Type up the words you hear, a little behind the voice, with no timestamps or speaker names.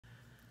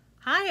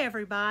Hi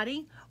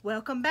everybody,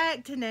 welcome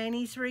back to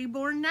Nanny's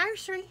Reborn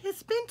Nursery.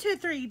 It's been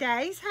 2-3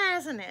 days,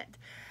 hasn't it?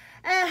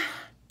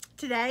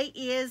 Today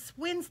is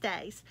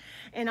Wednesdays,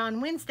 and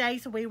on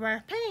Wednesdays we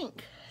wear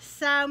pink.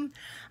 So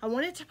I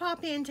wanted to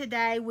pop in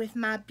today with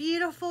my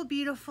beautiful,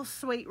 beautiful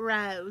sweet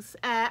Rose.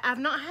 I've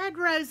not had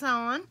Rose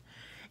on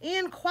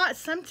in quite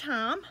some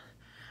time,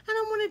 and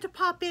I wanted to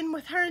pop in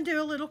with her and do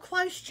a little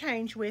clothes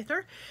change with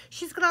her.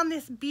 She's got on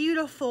this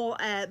beautiful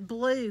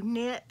blue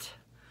knit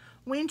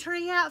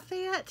wintry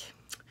outfit,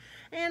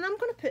 and I'm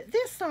going to put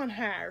this on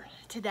her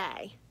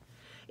today.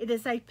 It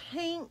is a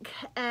pink,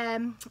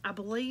 I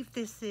believe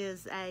this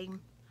is a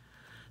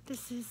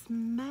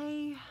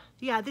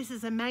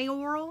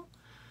mayoral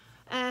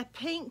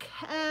pink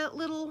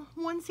little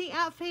onesie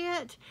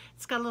outfit.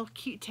 It's got a little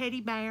cute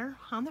teddy bear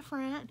on the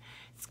front.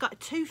 It's got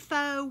two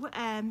faux,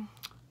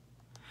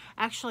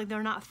 actually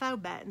they're not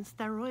faux buttons,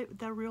 they're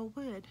real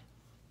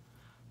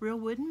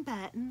wooden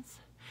buttons.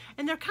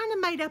 And they're kind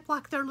of made up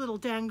like their little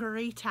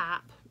dungaree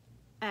type,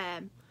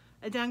 a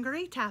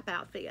dungaree type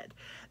outfit.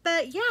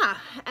 But yeah,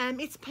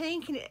 it's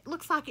pink and it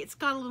looks like it's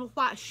got a little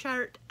white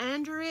shirt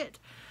under it,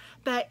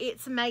 but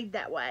it's made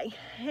that way.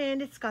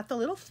 And it's got the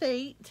little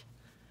feet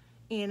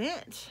in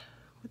it.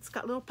 It's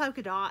got little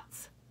polka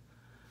dots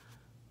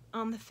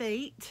on the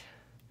feet.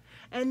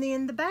 And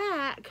then the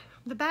back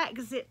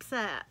zips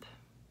up.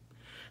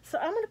 So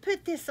I'm going to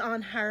put this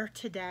on her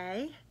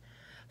today.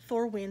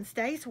 For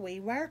Wednesdays,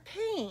 we wear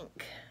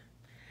pink.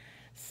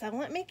 So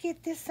let me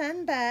get this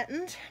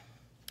unbuttoned.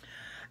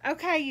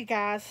 Okay, you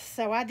guys,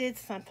 so I did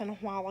something a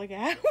while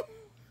ago.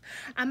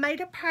 I made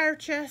a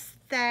purchase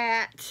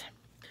that,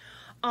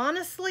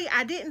 honestly,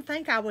 I didn't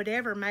think I would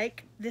ever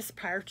make this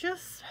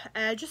purchase.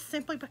 Just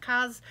simply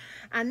because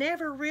I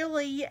never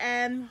really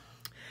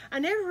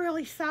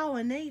saw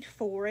a need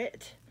for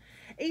it.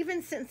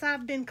 Even since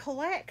I've been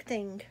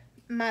collecting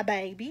my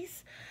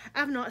babies,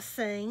 I've not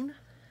seen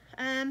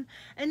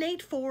a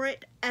need for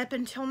it up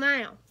until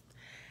now.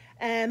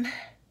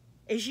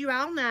 As you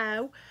all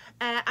know,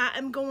 I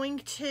am going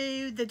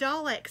to the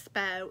Doll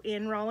Expo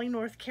in Raleigh,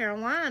 North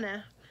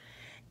Carolina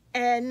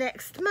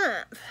next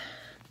month.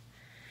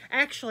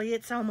 Actually,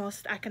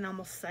 I can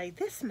almost say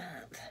this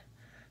month.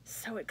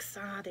 So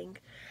exciting.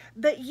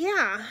 But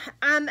yeah,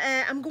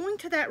 I'm going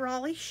to that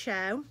Raleigh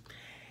show,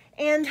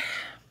 and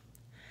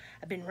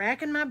I've been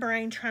racking my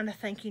brain trying to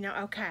think,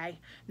 okay,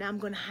 now I'm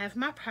going to have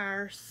my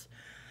purse.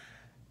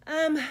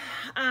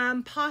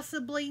 I'm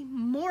possibly,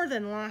 more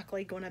than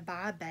likely, going to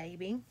buy a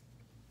baby.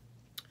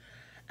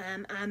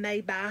 I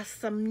may buy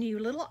some new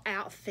little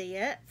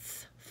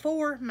outfits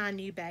for my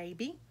new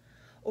baby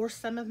or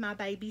some of my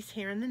babies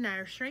here in the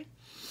nursery.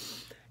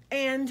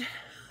 And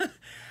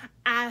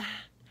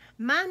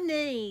my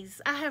knees,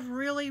 I have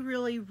really,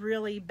 really,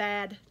 really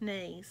bad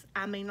knees.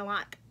 I mean,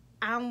 like,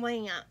 I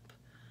limp.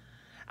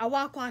 I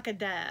walk like a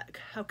duck,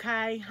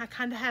 okay? I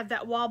kind of have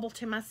that wobble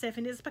to myself,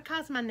 and it's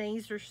because my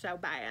knees are so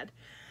bad.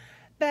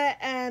 But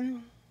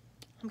I'm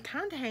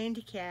kind of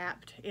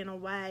handicapped in a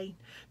way.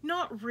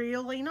 Not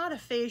really, not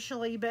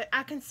officially, but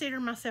I consider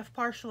myself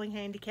partially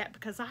handicapped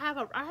because I have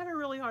a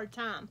really hard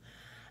time.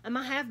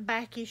 I have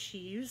back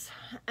issues.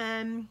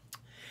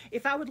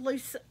 If I would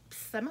lose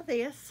some of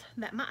this,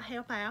 that might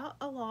help out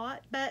a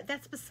lot, but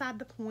that's beside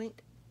the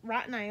point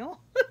right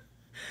now.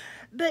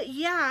 But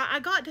yeah, I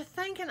got to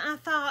thinking, I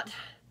thought,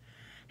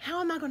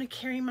 how am I going to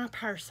carry my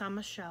purse on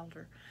my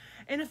shoulder?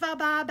 And if I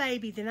buy a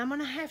baby, then I'm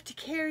going to have to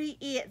carry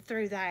it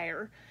through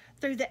there,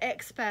 through the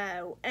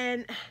expo.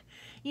 And,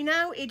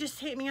 it just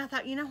hit me. I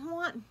thought, you know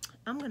what?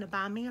 I'm going to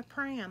buy me a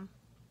pram.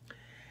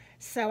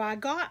 So I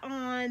got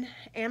on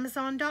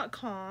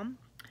Amazon.com,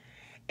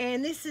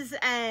 and this is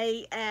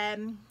a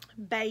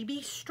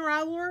baby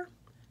stroller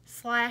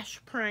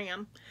 /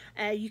 pram.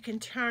 You can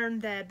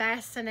turn the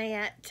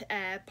bassinet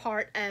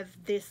part of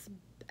this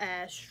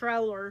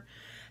stroller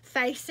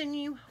facing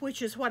you,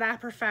 which is what I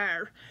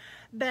prefer.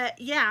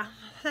 But yeah,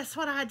 that's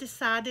what I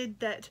decided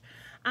that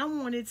I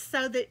wanted,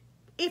 so that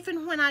if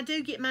and when I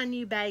do get my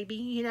new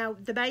baby,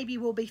 the baby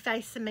will be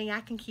facing me.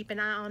 I can keep an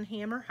eye on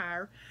him or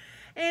her,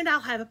 and I'll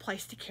have a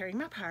place to carry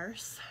my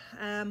purse,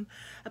 a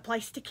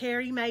place to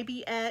carry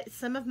maybe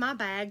some of my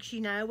bags,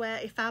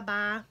 if I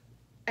buy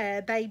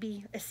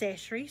baby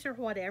accessories or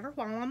whatever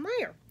while I'm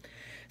there.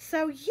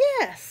 So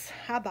yes,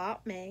 I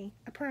bought me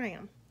a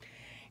pram.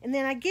 And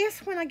then I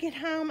guess when I get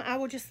home, I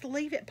will just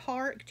leave it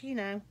parked,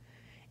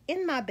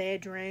 in my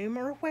bedroom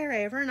or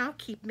wherever, and I'll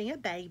keep me a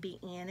baby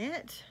in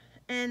it.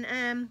 And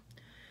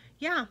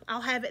yeah,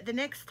 I'll have it the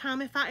next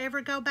time if I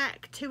ever go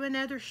back to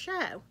another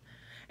show.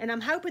 And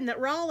I'm hoping that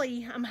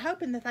Raleigh,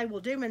 they will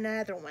do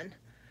another one.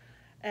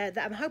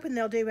 I'm hoping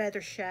they'll do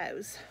other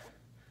shows.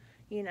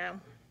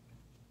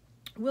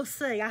 We'll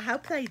see. I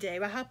hope they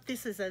do. I hope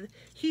this is a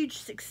huge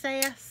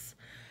success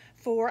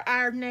for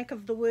our neck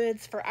of the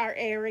woods, for our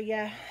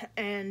area.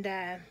 And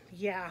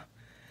yeah,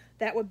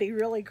 that would be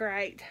really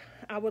great.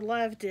 I would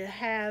love to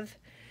have,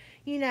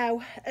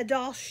 a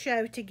doll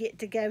show to get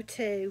to go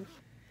to,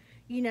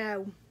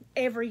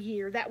 every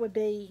year. That would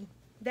be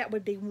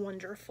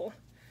wonderful.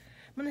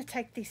 I'm going to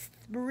take these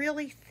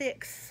really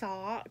thick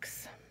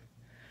socks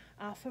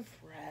off of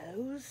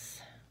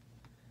Rose.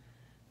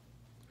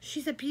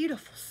 She's a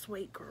beautiful,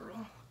 sweet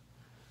girl.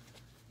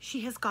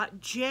 She has got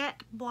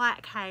jet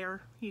black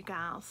hair, you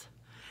guys.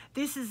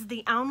 This is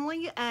the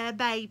only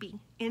baby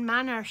in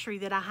my nursery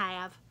that I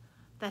have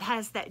that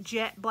has that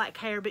jet black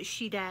hair, but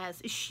she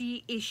does. Is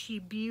she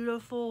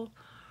beautiful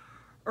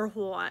or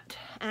what?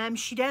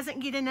 She doesn't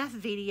get enough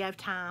video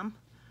time.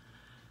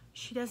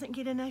 She doesn't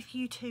get enough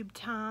YouTube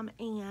time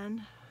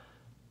in.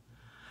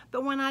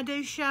 But when I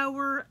do show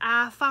her,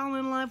 I fall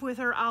in love with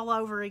her all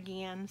over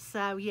again.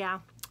 So, yeah.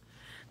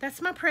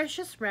 That's my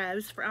precious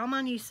Rose for all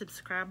my new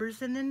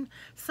subscribers. And then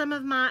some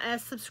of my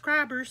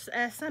subscribers,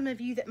 some of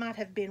you that might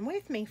have been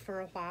with me for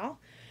a while.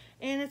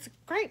 And it's a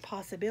great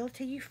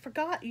possibility you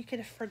could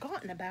have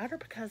forgotten about her,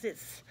 because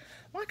it's,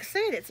 like I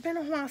said, it's been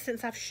a while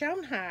since I've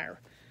shown her.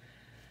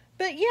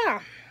 But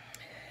yeah,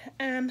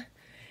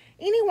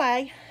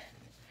 anyway,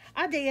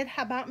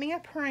 I bought me a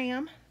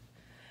pram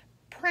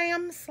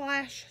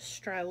 /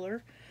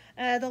 stroller.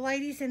 The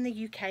ladies in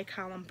the UK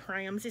call them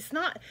prams. It's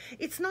not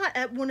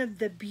one of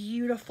the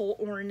beautiful,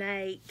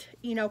 ornate,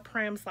 you know,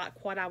 prams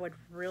like what I would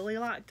really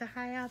like to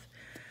have.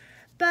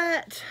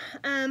 But,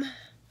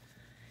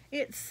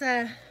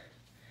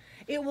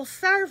 it will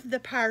serve the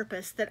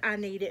purpose that I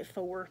need it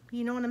for.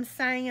 You know what I'm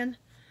saying?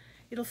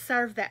 It'll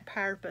serve that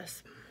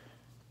purpose.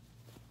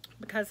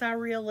 Because I'm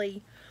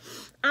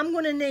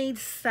going to need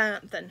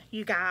something,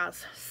 you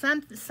guys.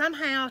 Some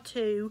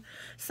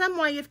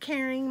way of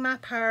carrying my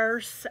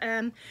purse.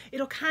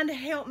 It'll kind of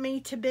help me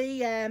to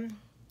be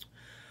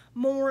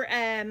more,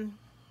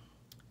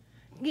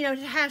 you know,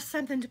 to have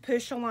something to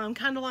push along.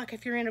 Kind of like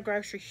if you're in a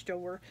grocery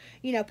store,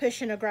 you know,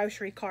 pushing a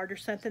grocery cart or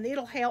something.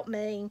 It'll help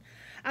me.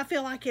 I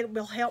feel like it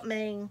will help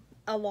me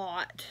a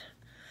lot.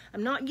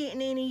 I'm not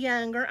getting any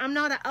younger. I'm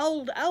not an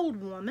old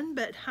woman,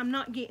 but I'm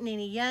not getting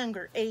any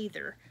younger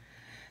either.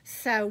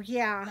 So,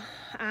 yeah,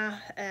 I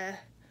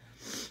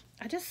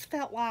just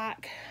felt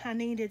like I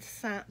needed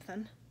something.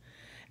 And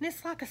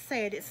it's like I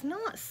said, it's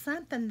not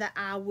something that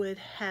I would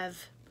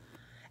have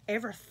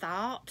ever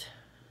thought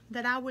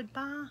that I would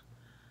buy.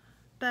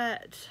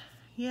 But,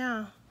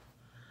 yeah,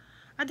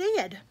 I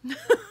did.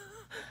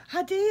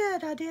 I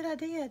did.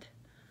 Let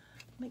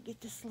me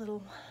get this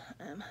little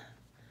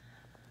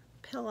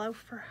pillow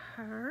for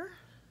her.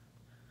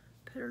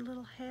 Put her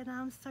little head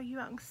on so you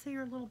all can see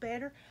her a little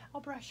better. I'll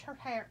brush her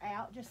hair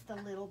out just a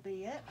little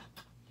bit.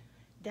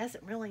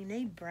 Doesn't really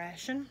need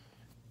brushing.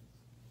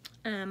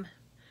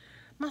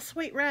 My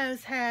sweet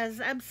Rose has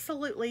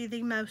absolutely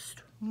the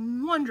most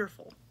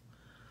wonderful,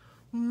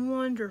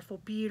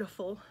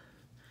 beautiful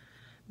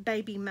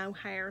baby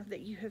mohair that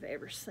you have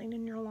ever seen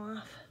in your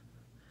life.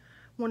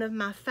 One of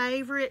my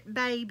favorite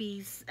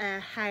babies'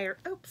 hair.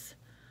 Oops.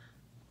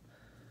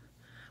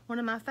 One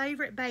of my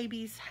favorite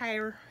babies'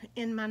 hair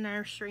in my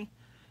nursery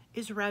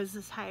is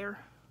Rose's hair.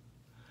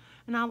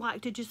 And I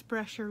like to just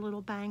brush her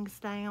little bangs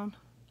down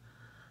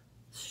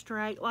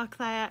straight like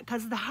that,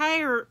 because the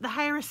hair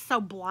is so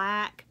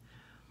black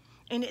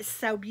and it's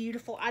so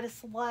beautiful. I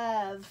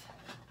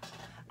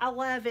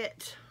love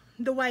it,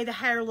 the way the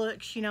hair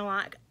looks, you know,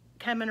 like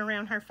coming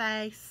around her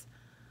face.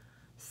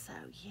 So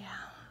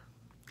yeah,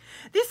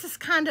 this is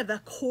kind of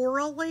a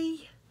coral.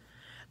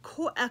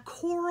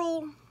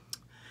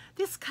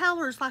 This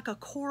color is like a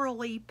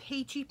corally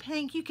peachy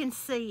pink. You can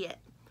see it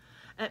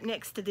up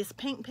next to this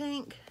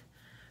pink.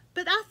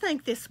 But I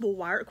think this will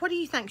work. What do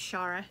you think,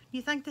 Shara?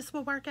 You think this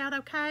will work out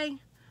okay?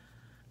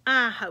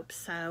 I hope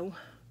so.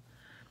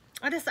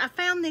 I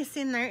found this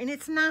in there, and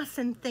it's nice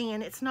and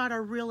thin. It's not a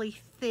really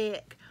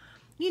thick,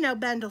 you know,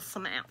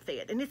 bundlesome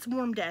outfit. And it's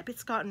warmed up.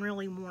 It's gotten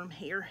really warm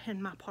here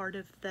in my part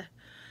of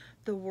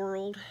the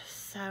world.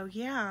 So,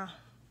 yeah.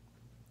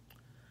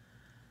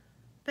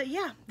 But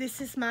yeah, this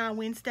is my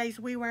Wednesdays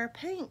We Wear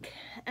Pink.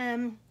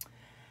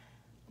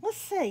 Let's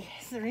see.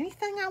 Is there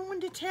anything I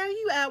wanted to tell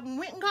you? I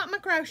went and got my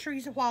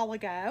groceries a while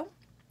ago.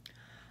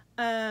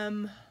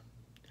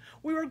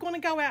 We were going to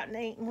go out and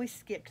eat, and we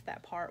skipped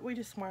that part. We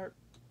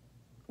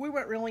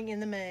weren't really in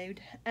the mood.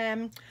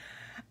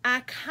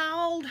 I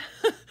called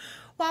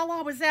while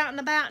I was out and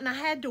about, and I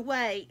had to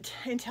wait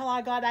until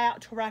I got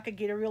out to where I could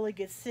get a really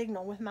good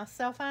signal with my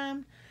cell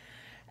phone.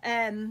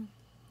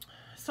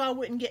 So I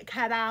wouldn't get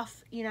cut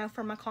off, you know,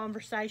 from a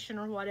conversation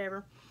or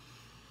whatever.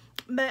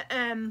 But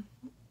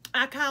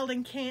I called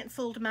and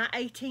canceled my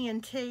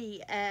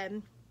AT&T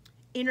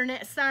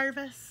internet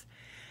service,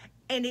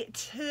 and it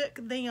took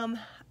them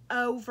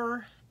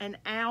over an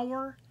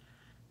hour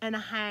and a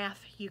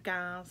half, you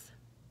guys.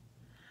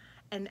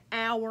 An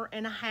hour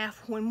and a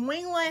half. When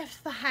we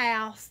left the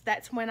house,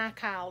 that's when I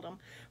called them.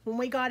 When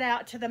we got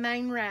out to the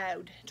main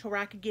road to where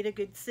I could get a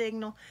good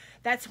signal,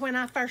 that's when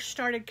I first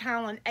started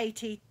calling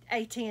AT&T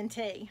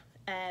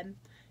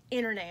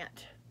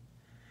internet.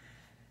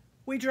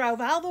 We drove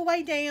all the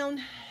way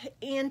down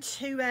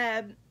into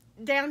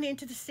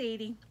the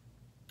city,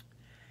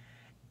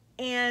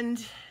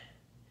 and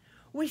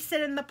we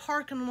sat in the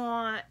parking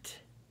lot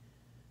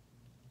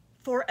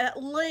for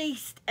at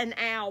least an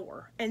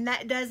hour, and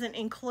that doesn't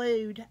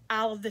include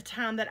all of the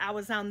time that I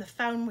was on the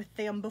phone with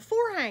them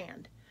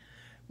beforehand.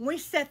 We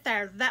sat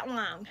there that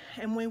long,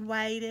 and we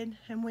waited,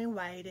 and we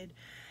waited,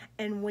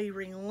 and we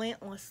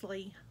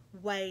relentlessly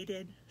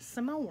waited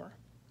some more.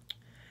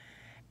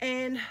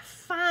 And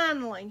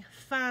finally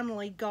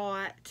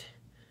got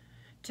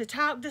to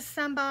talk to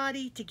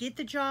somebody, to get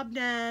the job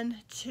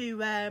done,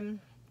 to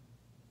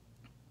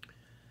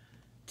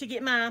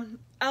get my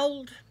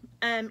old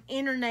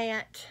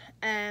internet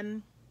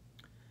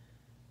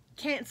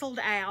canceled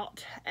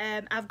out.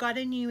 I've got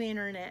a new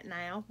internet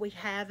now. We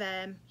have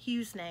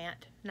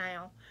HughesNet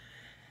now.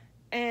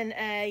 And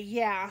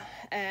yeah,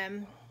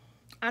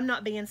 I'm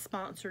not being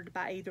sponsored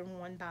by either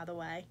one, by the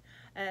way.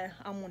 I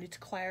wanted to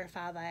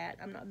clarify that.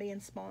 I'm not being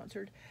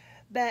sponsored.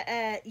 But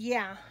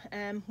yeah,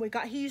 we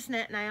got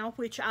HughesNet now,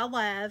 which I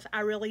love.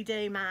 I really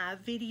do. My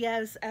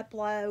videos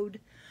upload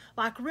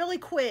like really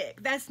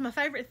quick. That's my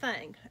favorite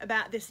thing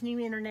about this new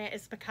internet,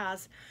 is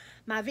because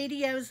my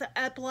videos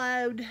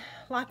upload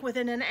like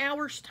within an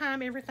hour's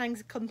time.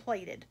 Everything's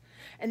completed,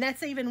 and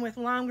that's even with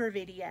longer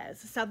videos.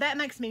 So that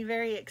makes me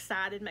very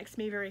excited, makes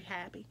me very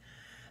happy.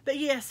 But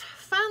yes,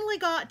 finally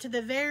got to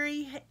the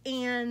very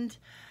end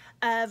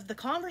of the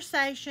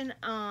conversation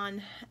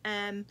on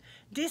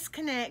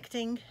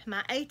disconnecting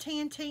my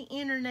AT&T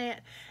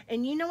internet.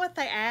 And you know what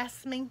they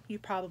asked me? You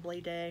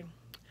probably do.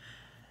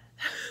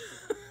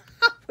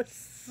 I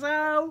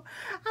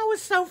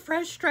was so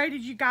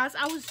frustrated, you guys.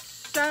 I was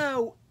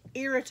so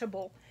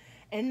irritable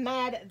and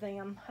mad at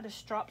them. I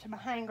just dropped my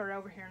hanger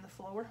over here on the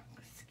floor.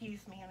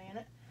 Excuse me a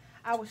minute.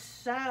 I was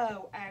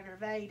so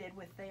aggravated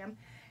with them.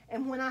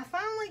 And when I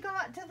finally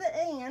got to the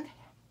end,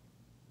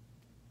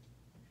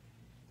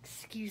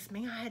 excuse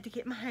me, I had to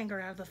get my hanger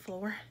out of the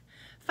floor.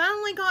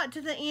 Finally got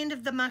to the end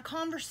of my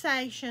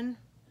conversation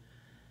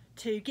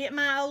to get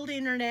my old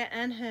internet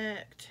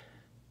unhooked.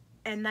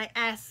 And they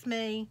asked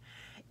me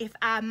if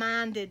I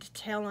minded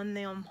telling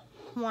them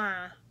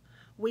why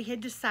we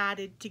had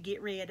decided to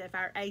get rid of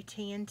our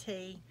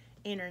AT&T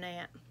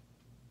internet.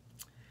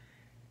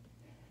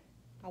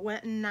 I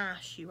wasn't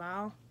nice, you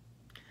all.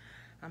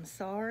 I'm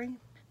sorry.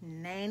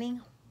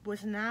 Nanny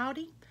was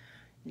naughty.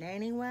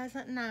 Nanny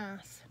wasn't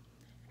nice.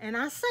 And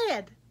I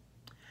said,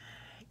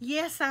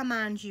 yes, I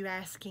mind you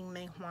asking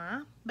me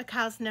why.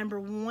 Because number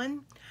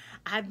one,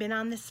 I've been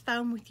on this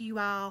phone with you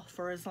all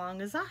for as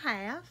long as I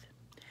have.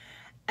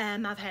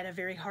 I've had a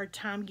very hard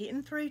time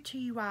getting through to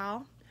you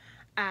all.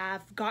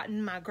 I've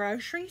gotten my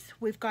groceries.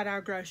 We've got our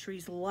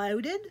groceries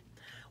loaded.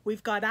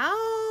 We've got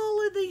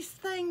all of these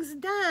things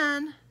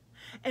done.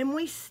 And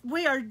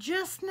we are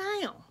just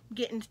now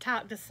getting to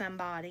talk to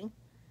somebody.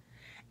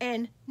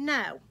 And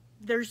no,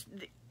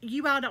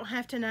 you all don't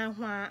have to know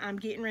why I'm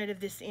getting rid of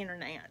this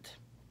internet.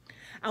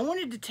 I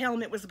wanted to tell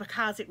them it was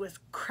because it was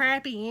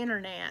crappy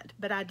internet,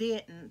 but I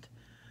didn't.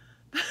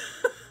 But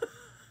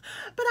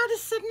I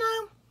just said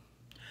no.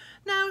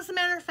 No, as a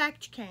matter of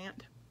fact, you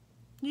can't.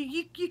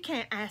 You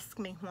can't ask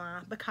me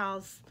why,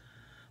 because,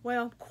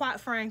 well, quite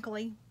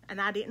frankly, and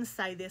I didn't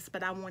say this,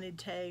 but I wanted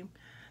to,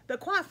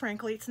 but quite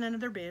frankly, it's none of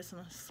their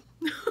business.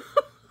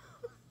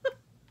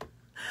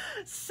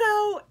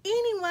 So,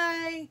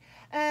 anyway,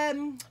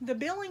 the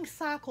billing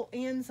cycle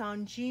ends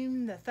on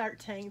June the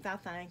 13th, I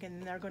think,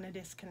 and they're going to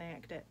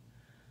disconnect it.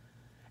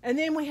 And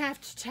then we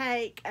have to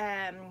take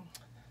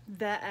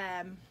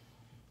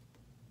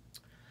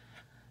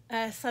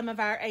some of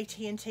our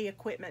AT&T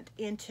equipment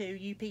into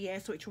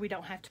UPS, which we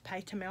don't have to pay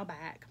to mail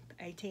back.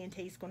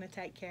 AT&T is going to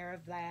take care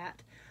of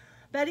that.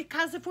 But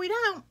because if we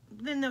don't,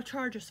 then they'll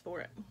charge us for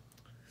it.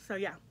 So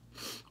yeah,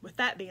 with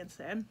that being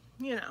said,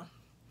 you know,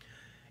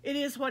 it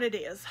is what it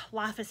is.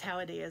 Life is how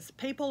it is.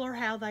 People are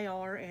how they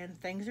are, and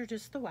things are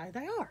just the way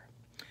they are.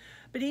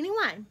 But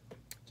anyway,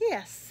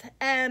 yes.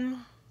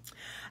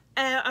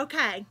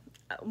 Okay.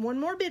 One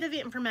more bit of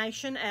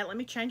information. Let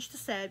me change the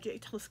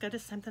subject. Let's go to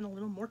something a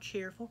little more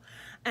cheerful.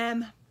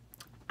 I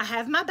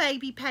have my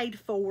baby paid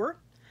for.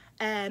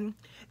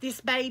 This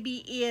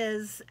baby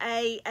is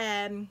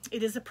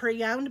it is a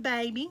pre-owned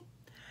baby.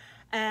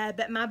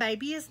 But my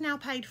baby is now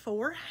paid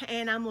for,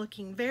 and I'm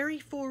looking very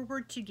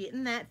forward to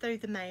getting that through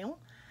the mail.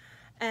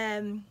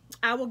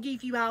 I will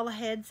give you all a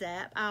heads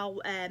up.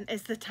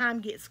 As the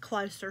time gets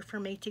closer for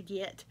me to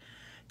get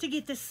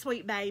this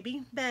sweet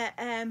baby. But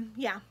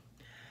yeah,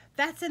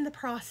 that's in the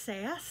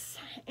process,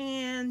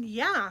 and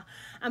yeah,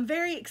 I'm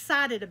very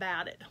excited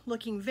about it.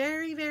 Looking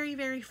very, very,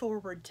 very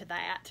forward to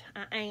that.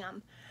 I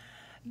am.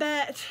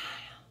 But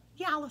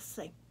yeah, let's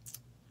see.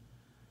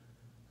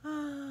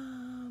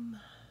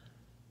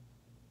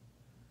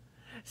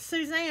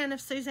 Suzanne of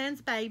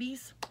Suzanne's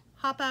Babies,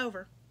 hop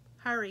over.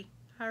 Hurry,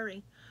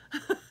 hurry.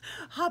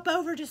 Hop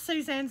over to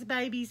Suzanne's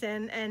Babies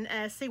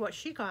and see what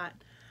she got.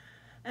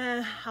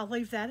 I'll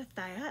leave that at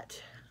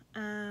that.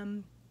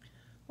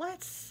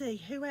 Let's see,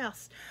 who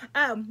else?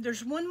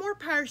 There's one more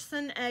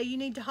person. You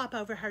need to hop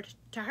over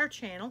to her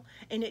channel,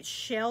 and it's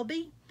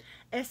Shelby,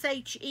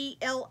 SHELLBEA.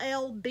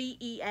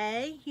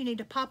 You need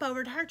to pop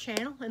over to her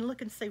channel and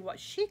look and see what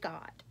she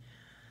got.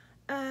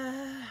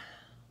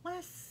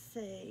 Let's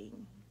see.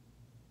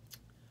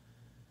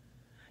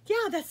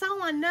 yeah, that's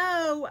all I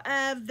know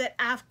of that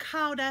I've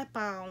caught up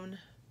on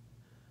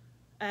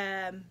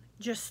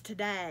just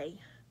today.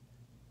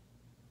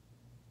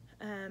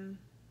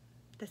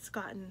 That's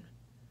gotten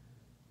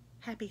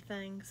happy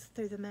things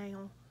through the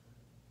mail.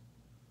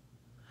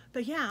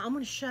 But yeah, I'm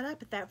going to shut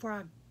up at that before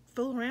I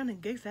fool around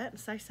and goof up and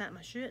say something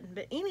I shouldn't.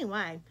 But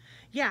anyway,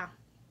 yeah,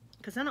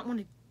 because I don't want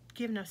to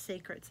give no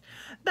secrets.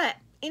 But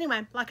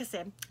anyway, like I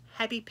said,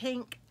 happy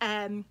pink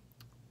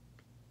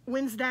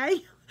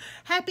Wednesday.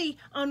 Happy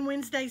on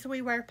Wednesdays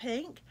we wear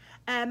pink.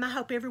 I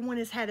hope everyone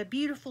has had a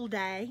beautiful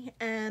day.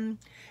 It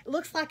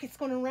looks like it's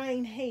going to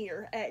rain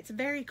here. It's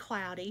very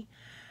cloudy.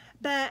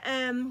 But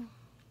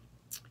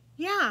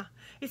yeah,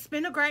 it's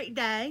been a great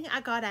day.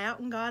 I got out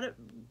and got it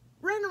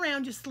run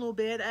around just a little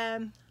bit.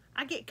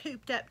 I get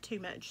cooped up too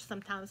much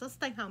sometimes. I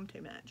stay home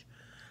too much.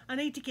 I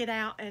need to get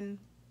out and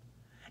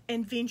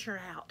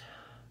venture out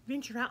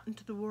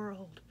into the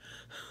world.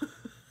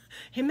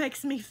 It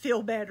makes me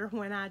feel better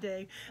when I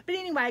do. But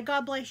anyway,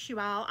 God bless you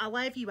all. I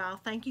love you all.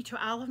 Thank you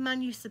to all of my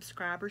new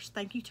subscribers.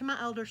 Thank you to my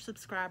older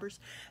subscribers.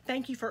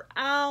 Thank you for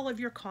all of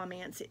your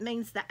comments. It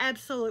means the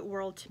absolute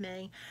world to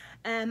me.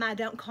 I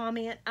don't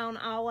comment on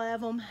all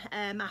of them.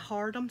 I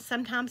heart them.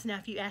 Sometimes now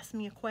if you ask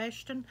me a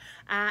question,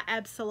 I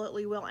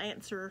absolutely will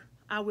answer.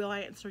 I will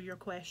answer your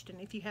question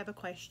if you have a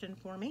question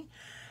for me.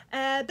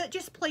 But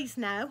just please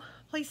know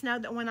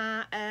that when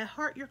I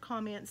heart your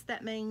comments,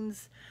 that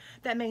means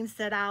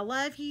that I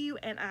love you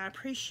and I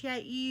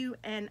appreciate you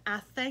and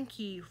I thank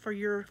you for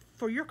your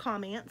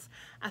comments.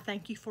 I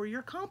thank you for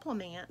your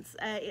compliments.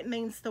 It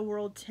means the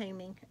world to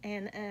me,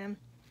 and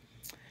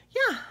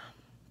yeah.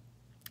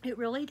 It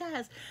really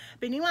does.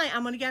 But anyway,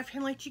 I'm going to go here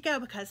and let you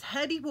go because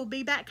hubby will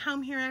be back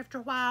home here after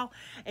a while.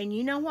 And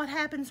you know what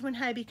happens when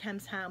hubby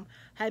comes home.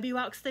 Hubby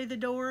walks through the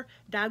door,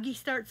 doggy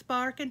starts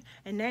barking,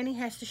 and Nanny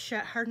has to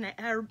shut her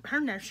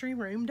nursery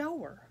room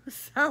door.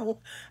 So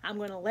I'm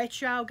going to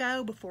let y'all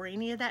go before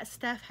any of that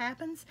stuff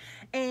happens.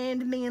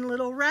 And me and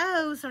little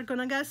Rose are going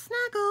to go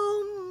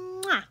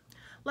snuggle. Mwah.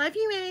 Love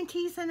you,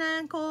 aunties and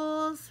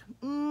uncles.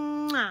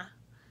 Mwah.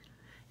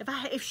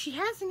 If she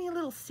has any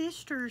little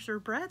sisters or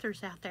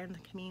brothers out there in the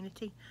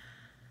community,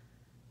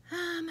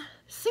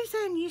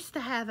 Suzanne used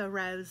to have a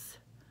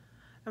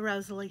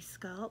Rosalie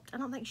sculpt. I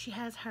don't think she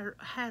has her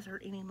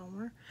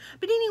anymore.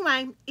 But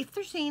anyway, if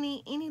there's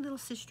any little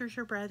sisters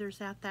or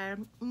brothers out there,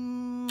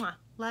 mwah,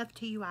 love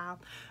to you all.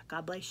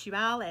 God bless you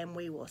all, and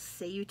we will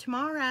see you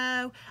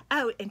tomorrow.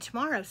 Oh, and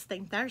tomorrow's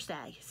Theme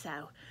Thursday,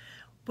 so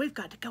we've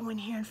got to go in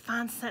here and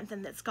find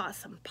something that's got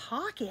some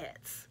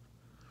pockets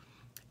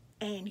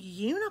and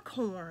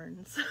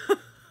unicorns.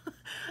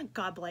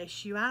 God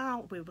bless you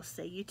all. We will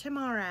see you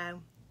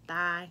tomorrow.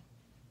 Bye.